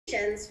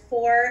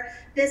for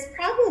this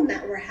problem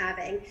that we're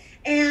having.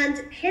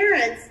 And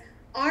parents,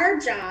 our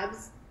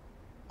jobs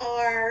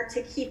are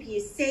to keep you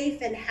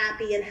safe and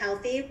happy and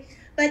healthy,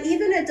 but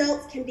even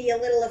adults can be a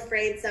little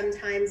afraid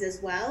sometimes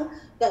as well.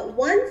 But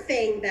one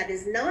thing that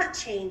is not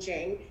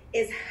changing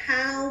is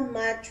how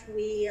much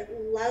we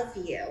love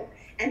you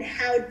and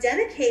how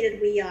dedicated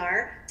we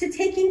are to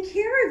taking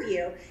care of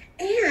you.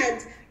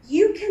 And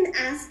you can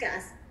ask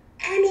us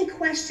any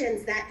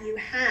questions that you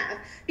have,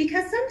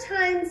 because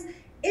sometimes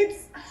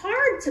it's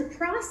hard to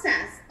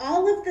process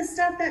all of the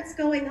stuff that's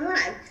going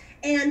on.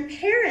 And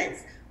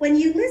parents, when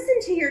you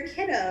listen to your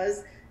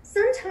kiddos,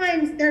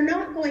 sometimes they're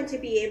not going to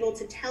be able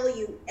to tell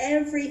you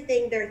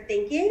everything they're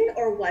thinking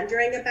or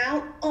wondering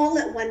about all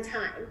at one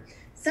time.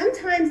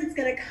 Sometimes it's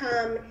going to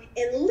come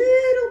in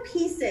little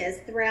pieces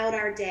throughout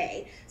our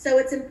day. So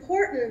it's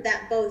important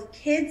that both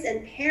kids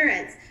and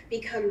parents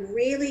become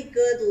really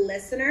good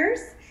listeners,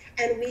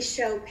 and we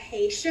show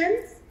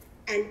patience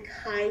and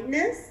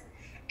kindness,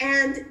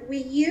 and we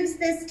use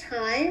this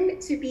time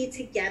to be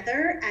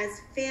together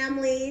as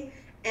family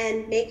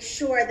and make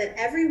sure that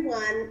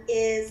everyone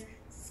is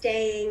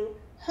staying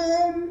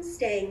home,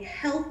 staying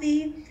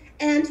healthy.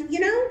 And you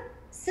know,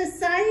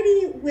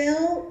 society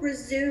will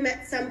resume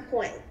at some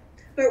point.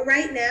 But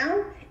right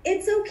now,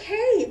 it's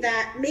okay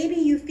that maybe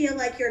you feel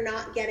like you're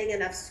not getting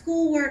enough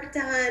schoolwork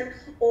done,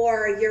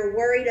 or you're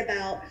worried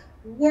about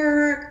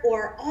work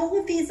or all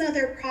of these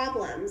other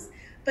problems.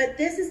 But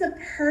this is a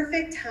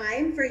perfect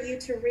time for you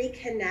to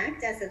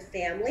reconnect as a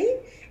family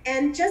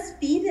and just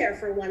be there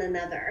for one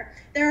another.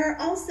 There are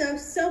also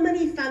so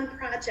many fun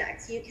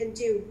projects you can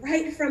do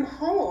right from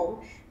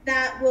home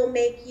that will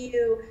make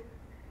you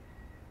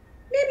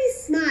maybe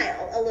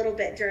smile a little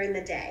bit during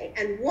the day.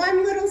 And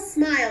one little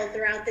smile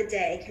throughout the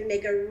day can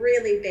make a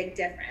really big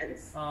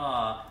difference.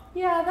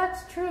 Yeah,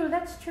 that's true.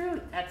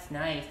 That's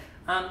nice.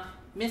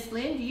 Miss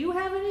Lynn, do you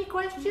have any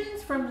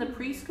questions from the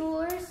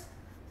preschoolers?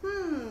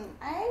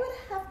 I would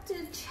have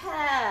to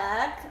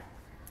check.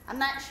 I'm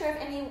not sure if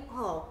any,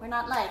 we're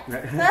not live.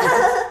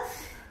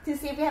 To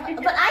see if we have,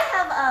 but I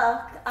have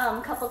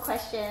a couple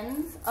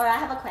questions, or I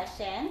have a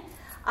question.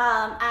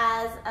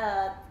 As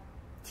a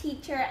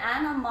teacher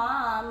and a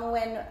mom,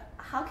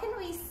 how can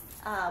we,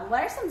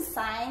 what are some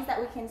signs that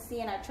we can see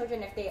in our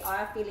children if they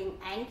are feeling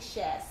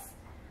anxious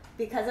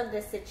because of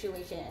this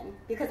situation?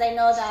 Because I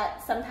know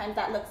that sometimes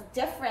that looks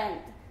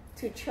different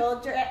to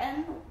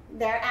children,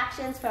 their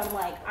actions, from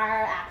like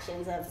our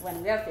actions of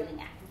when we're feeling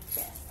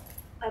anxious.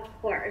 Of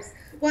course.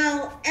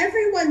 Well,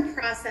 everyone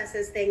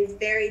processes things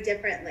very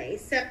differently.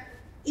 So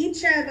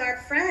each of our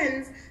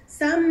friends,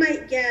 some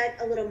might get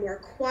a little more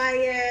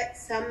quiet,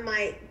 some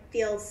might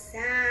feel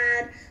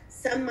sad,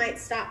 some might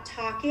stop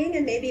talking,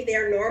 and maybe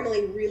they're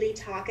normally really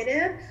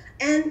talkative.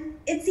 And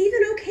it's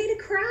even okay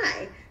to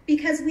cry,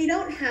 because we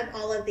don't have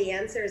all of the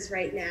answers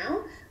right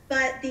now.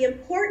 But the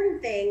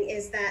important thing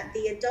is that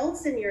the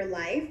adults in your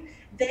life,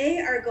 they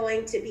are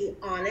going to be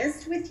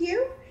honest with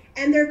you,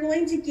 and they're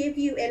going to give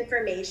you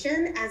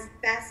information as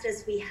best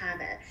as we have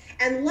it.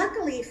 And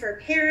luckily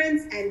for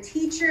parents and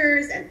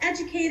teachers and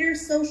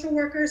educators, social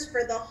workers,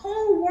 for the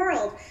whole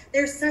world,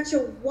 there's such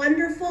a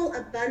wonderful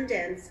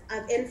abundance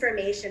of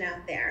information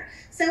out there.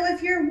 So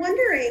if you're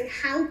wondering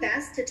how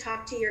best to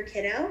talk to your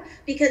kiddo,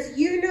 because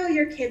you know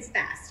your kids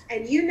best,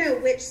 and you know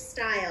which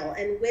style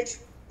and which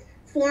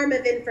form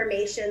of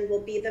information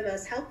will be the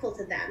most helpful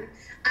to them,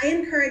 I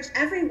encourage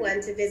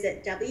everyone to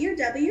visit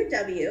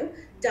www.cdc.gov.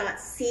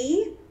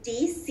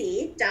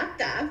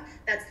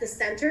 That's the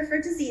Center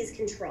for Disease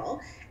Control.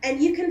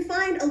 And you can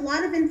find a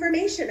lot of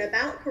information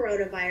about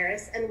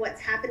coronavirus and what's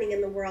happening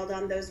in the world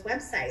on those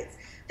websites.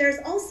 There's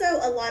also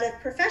a lot of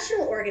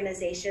professional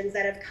organizations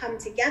that have come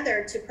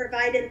together to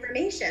provide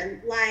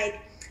information, like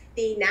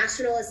the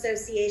National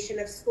Association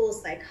of School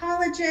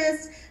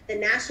Psychologists, the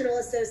National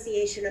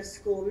Association of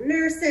School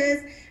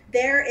Nurses.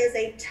 There is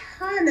a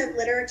ton of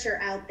literature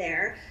out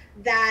there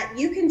that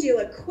you can do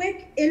a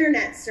quick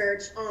internet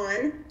search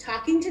on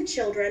talking to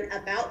children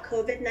about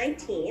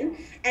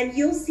COVID-19, and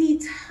you'll see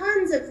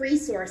tons of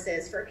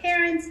resources for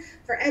parents,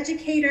 for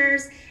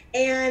educators,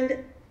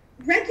 and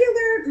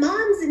regular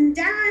moms and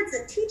dads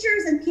and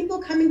teachers and people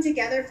coming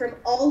together from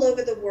all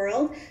over the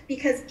world,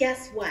 because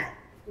guess what?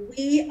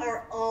 We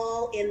are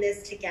all in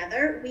this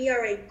together. We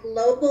are a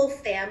global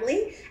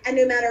family, and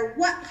no matter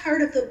what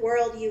part of the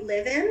world you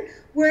live in,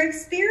 we're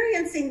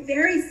experiencing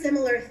very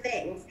similar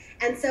things.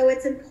 And so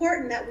it's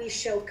important that we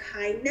show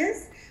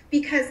kindness,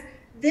 because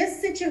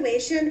this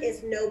situation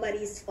is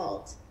nobody's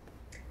fault.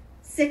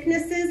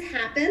 Sicknesses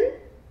happen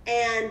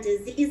and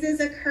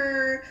diseases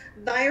occur,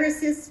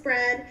 viruses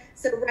spread.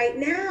 So right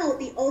now,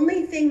 the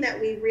only thing that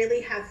we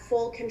really have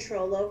full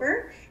control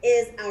over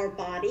is our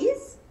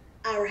bodies,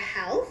 our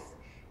health,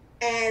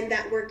 and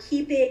that we're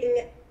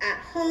keeping at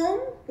home,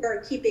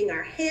 we're keeping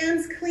our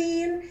hands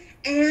clean,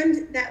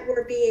 and that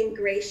we're being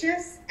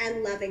gracious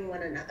and loving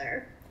one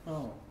another.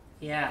 Oh,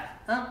 yeah.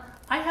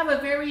 I have a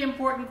very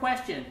important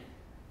question.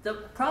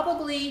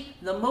 Probably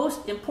the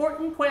most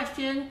important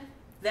question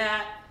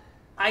that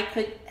I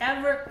could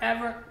ever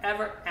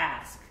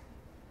ask.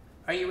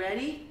 Are you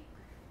ready?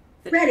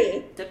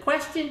 Ready. The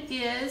question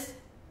is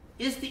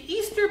the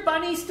Easter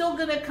Bunny still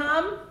going to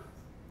come?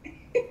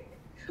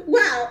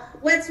 Well,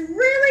 what's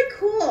really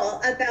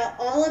cool about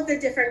all of the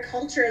different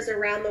cultures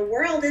around the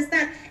world is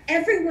that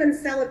everyone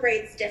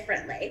celebrates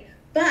differently.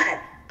 But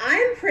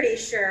I'm pretty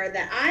sure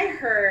that I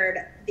heard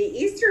the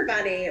Easter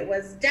Bunny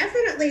was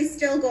definitely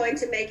still going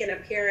to make an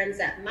appearance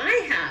at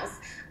my house.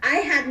 I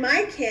had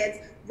my kids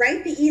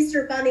write the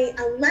Easter Bunny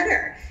a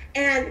letter.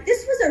 And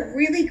this was a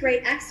really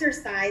great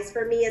exercise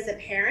for me as a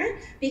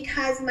parent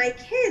because my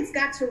kids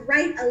got to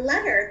write a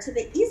letter to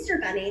the Easter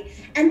Bunny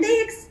and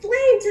they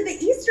explained to the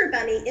Easter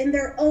Bunny in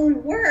their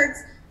own words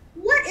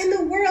what in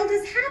the world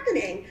is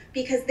happening,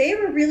 because they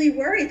were really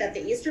worried that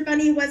the Easter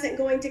Bunny wasn't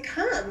going to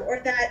come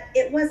or that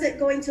it wasn't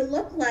going to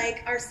look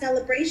like our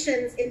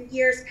celebrations in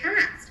years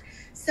past.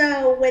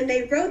 So when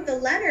they wrote the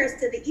letters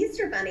to the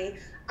Easter Bunny,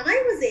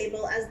 I was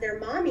able, as their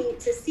mommy,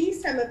 to see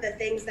some of the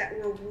things that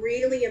were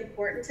really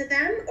important to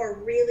them or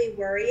really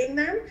worrying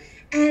them.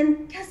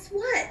 And guess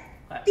what?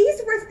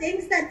 These were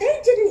things that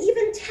they didn't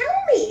even tell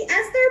me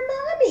as their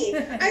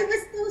mommy. I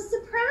was so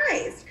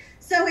surprised.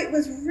 So it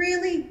was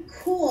really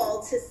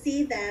cool to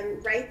see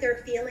them write their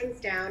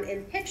feelings down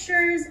in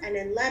pictures and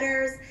in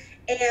letters.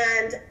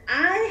 And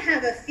I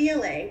have a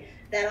feeling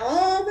that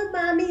all the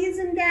mommies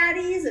and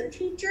daddies and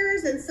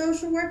teachers and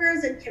social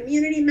workers and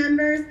community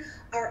members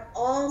are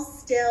all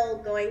still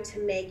going to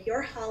make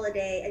your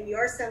holiday and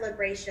your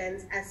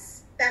celebrations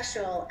as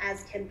special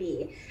as can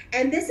be.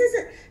 And this is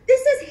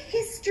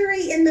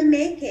history in the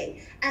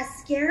making. As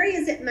scary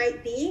as it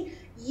might be,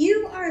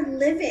 you are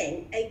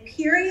living a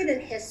period in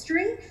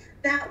history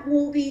that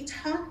will be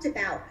talked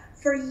about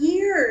for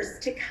years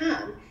to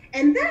come.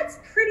 And that's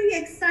pretty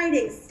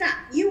exciting stuff.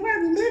 You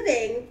are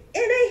living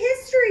in a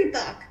history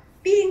book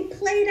being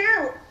played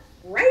out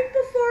right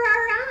before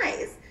our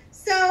eyes.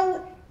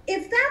 So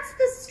if that's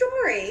the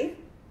story,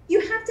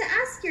 you have to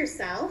ask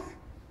yourself,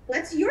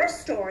 what's your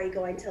story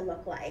going to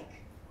look like?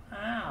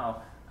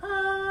 Wow.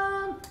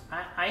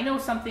 I know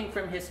something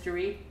from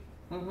history.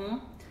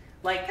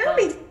 Like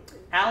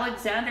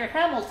Alexander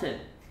Hamilton.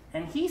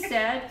 And he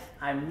said,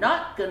 I'm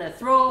not going to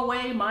throw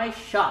away my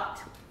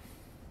shot.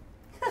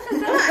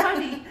 That's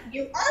funny.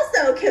 You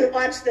also can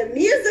watch the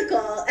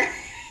musical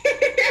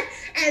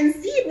and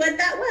see what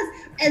that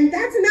was. And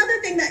that's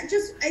another thing that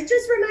it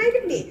just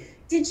reminded me.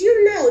 Did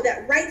you know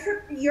that right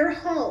from your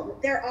home,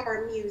 there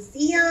are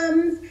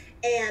museums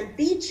and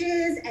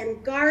beaches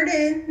and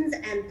gardens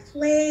and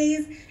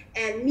plays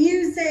and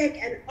music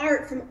and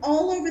art from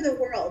all over the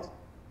world?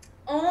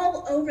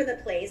 All over the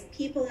place,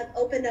 people have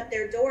opened up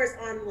their doors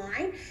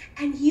online,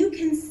 and you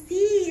can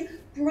see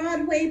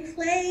Broadway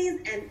plays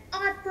and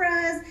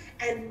operas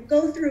and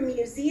go through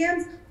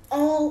museums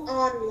all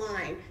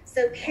online.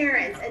 So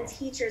parents and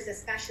teachers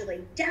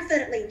especially,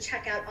 definitely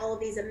check out all of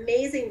these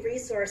amazing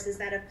resources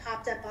that have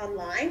popped up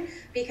online,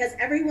 because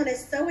everyone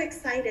is so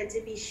excited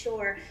to be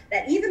sure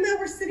that even though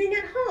we're sitting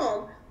at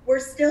home, we're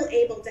still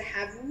able to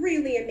have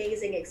really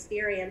amazing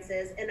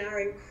experiences in our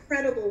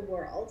incredible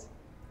world.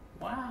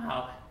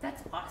 Wow,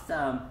 that's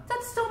awesome.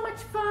 That's so much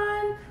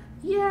fun.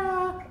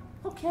 Yeah,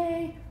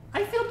 okay.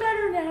 I feel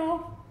better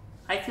now.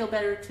 I feel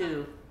better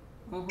too.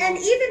 And even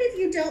if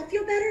you don't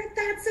feel better,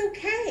 that's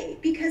okay,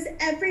 because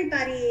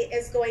everybody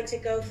is going to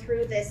go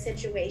through this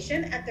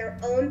situation at their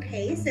own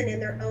pace and in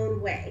their own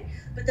way.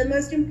 But the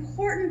most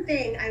important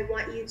thing I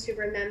want you to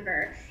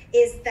remember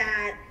is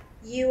that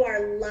you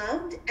are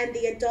loved, and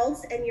the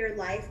adults in your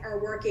life are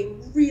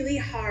working really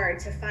hard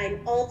to find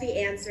all the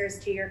answers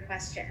to your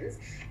questions.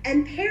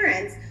 And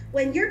parents,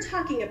 when you're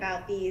talking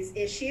about these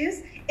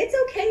issues, it's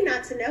okay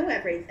not to know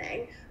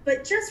everything,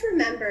 but just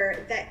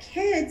remember that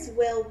kids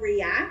will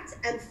react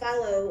and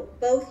follow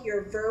both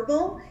your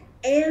verbal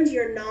and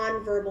your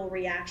nonverbal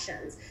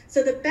reactions.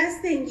 So the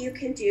best thing you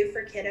can do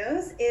for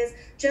kiddos is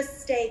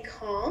just stay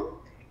calm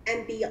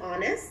and be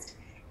honest.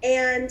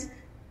 And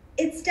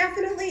it's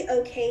definitely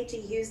okay to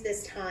use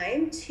this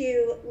time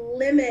to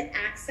limit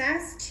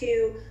access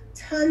to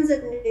tons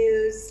of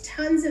news,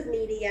 tons of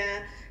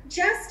media.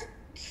 Just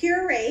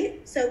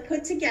curate, so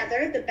put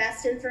together the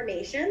best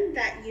information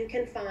that you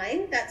can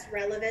find that's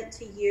relevant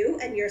to you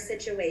and your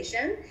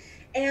situation,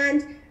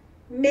 and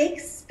make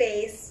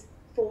space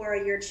for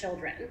your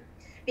children.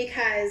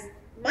 Because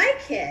my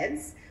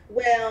kids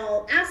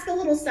will ask a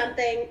little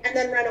something and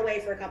then run away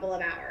for a couple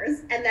of hours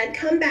and then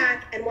come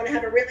back and want to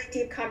have a really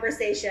deep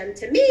conversation.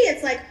 To me,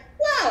 it's like,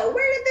 whoa,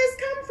 where did this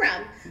come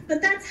from?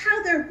 But that's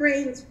how their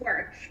brains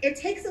work. It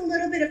takes a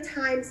little bit of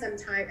time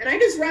sometimes. And I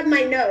just rubbed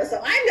my nose, so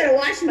I'm going to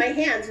wash my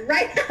hands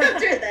right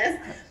after this.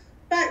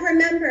 But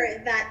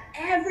remember that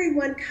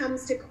everyone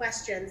comes to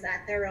questions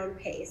at their own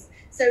pace.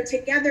 So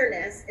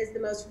togetherness is the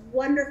most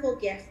wonderful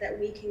gift that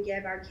we can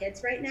give our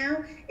kids right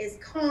now, is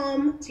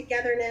calm,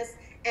 togetherness,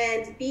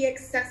 and be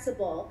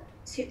accessible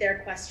to their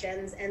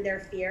questions and their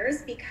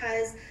fears,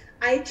 because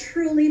I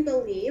truly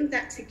believe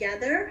that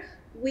together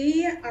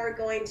we are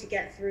going to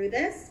get through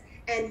this.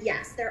 And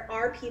yes, there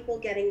are people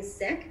getting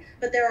sick,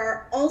 but there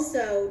are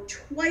also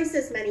twice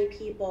as many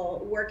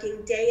people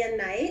working day and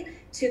night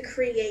to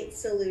create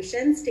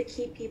solutions to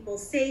keep people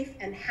safe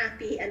and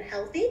happy and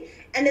healthy.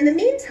 And in the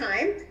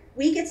meantime,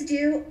 we get to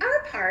do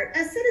our part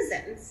as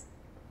citizens.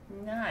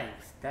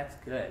 Nice. That's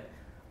good.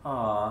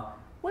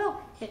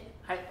 Well,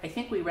 I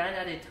think we ran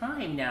out of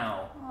time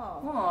now.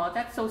 Oh,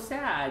 that's so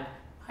sad.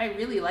 I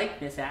really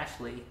like Miss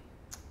Ashley.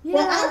 Yeah.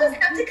 Well, I'll just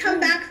have to come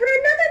back for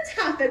another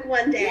topic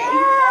one day.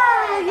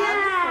 Yeah,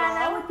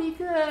 that would be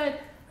good.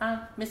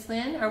 Miss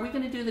Lynn, are we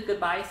going to do the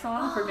goodbye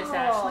song for Miss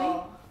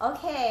Ashley?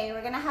 Okay,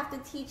 we're going to have to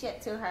teach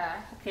it to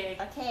her. Okay.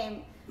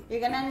 Okay, you're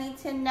going to need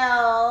to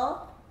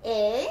know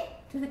A.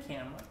 To the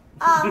camera.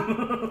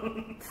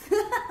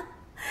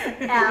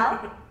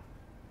 L.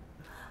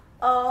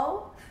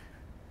 O.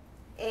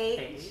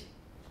 H.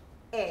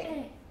 A.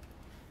 Okay.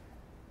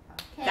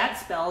 That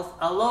spells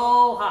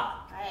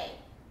aloha. Right.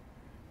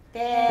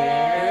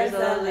 There's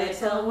a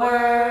little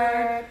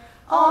word,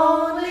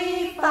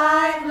 only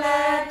 5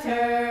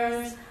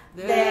 letters.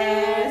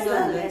 There's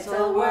a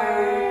little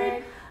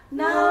word,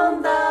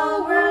 known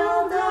the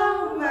world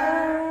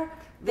over.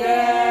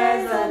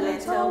 There's a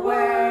little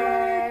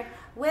word,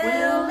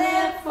 will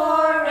live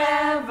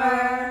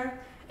forever.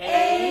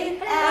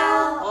 A-L-O-H-A.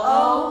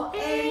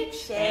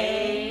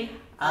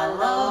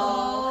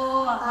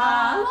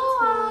 Aloha.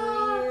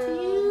 Aloha to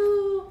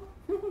you.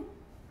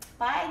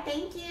 Bye,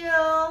 thank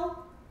you.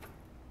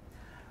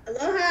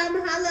 Aloha,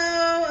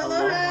 mahalo,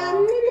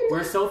 aloha.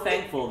 We're so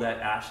thankful that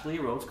Ashley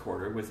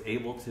Rhodes-Courter was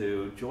able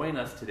to join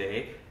us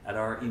today at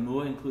our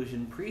Imua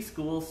Inclusion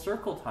Preschool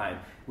Circle Time.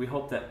 We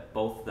hope that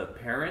both the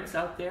parents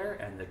out there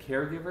and the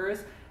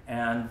caregivers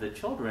and the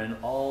children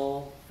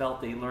all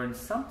felt they learned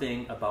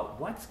something about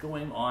what's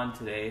going on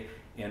today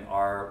in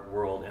our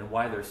world and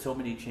why there's so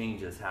many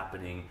changes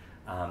happening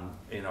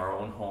in our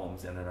own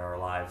homes and in our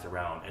lives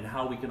around, and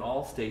how we can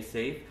all stay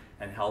safe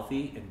and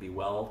healthy and be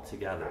well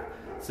together.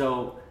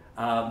 So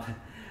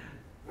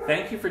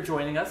thank you for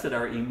joining us at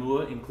our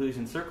Imua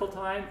Inclusion Circle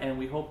Time, and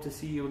we hope to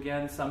see you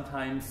again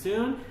sometime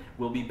soon.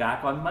 We'll be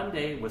back on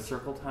Monday with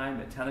Circle Time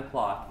at 10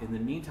 o'clock. In the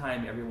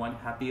meantime, everyone,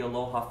 happy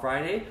Aloha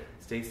Friday.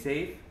 Stay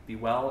safe, be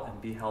well,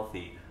 and be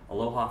healthy.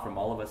 Aloha from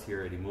all of us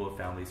here at Imua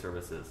Family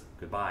Services.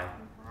 Goodbye.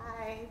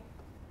 Bye.